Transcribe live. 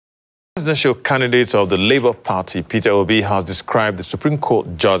Presidential candidate of the Labour Party, Peter Obi, has described the Supreme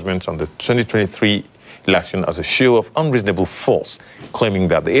Court judgment on the 2023 election as a show of unreasonable force, claiming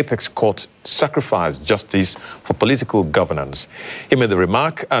that the Apex Court sacrificed justice for political governance. He made the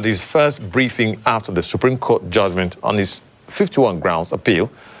remark at his first briefing after the Supreme Court judgment on his 51 grounds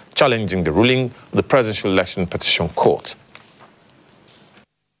appeal, challenging the ruling of the Presidential Election Petition Court.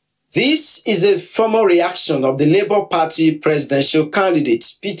 This is a formal reaction of the Labour Party presidential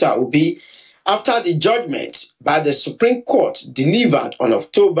candidate Peter Obi after the judgment by the Supreme Court delivered on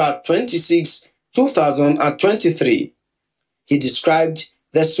October 26, 2023. He described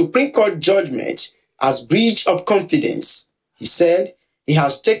the Supreme Court judgment as breach of confidence. He said he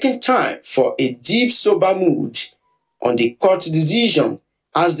has taken time for a deep, sober mood on the court decision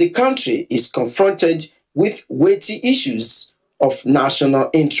as the country is confronted with weighty issues of national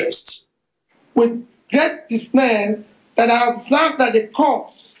interest. With great dismay that I observed that the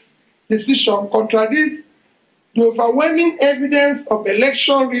court's decision contradicts the overwhelming evidence of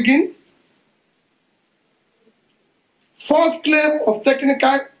election rigging, false claim of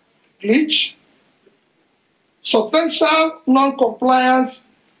technical glitch, substantial non-compliance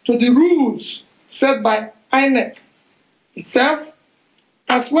to the rules set by INEC itself,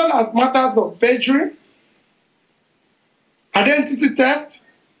 as well as matters of perjury, identity theft,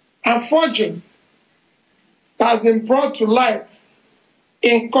 and forgery that has been brought to light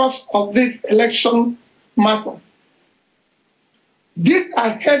in course of this election matter. These are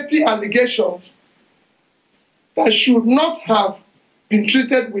hefty allegations that should not have been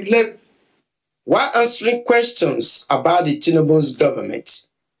treated with levity. While answering questions about the Tinubu's government,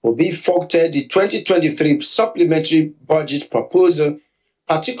 Obi faulted the 2023 supplementary budget proposal,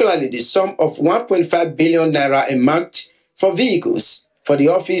 particularly the sum of 1.5 billion naira earmarked for vehicles for the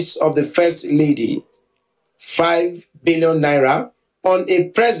office of the First Lady, 5 billion naira on a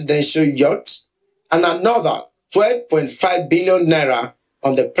presidential yacht, and another 12.5 billion naira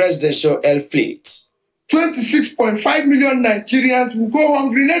on the presidential air fleet. 26.5 million Nigerians will go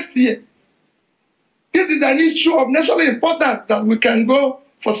hungry next year. This is an issue of national importance that we can go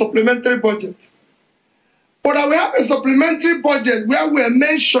for supplementary budget. But we have a supplementary budget where we are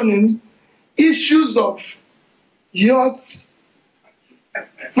mentioning issues of yachts,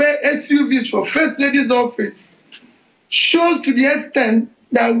 where SUVs for First Lady's office, shows to the extent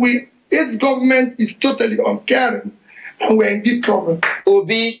that this government is totally uncaring and we're in deep trouble.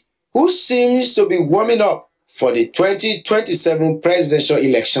 Obi, who seems to be warming up for the 2027 presidential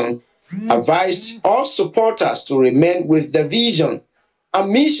election, advised all supporters to remain with the vision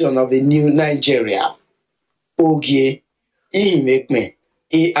and mission of a new Nigeria. Ogie Ihimekme,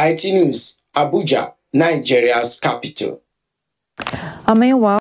 AIT News, Abuja, Nigeria's capital. Meanwhile,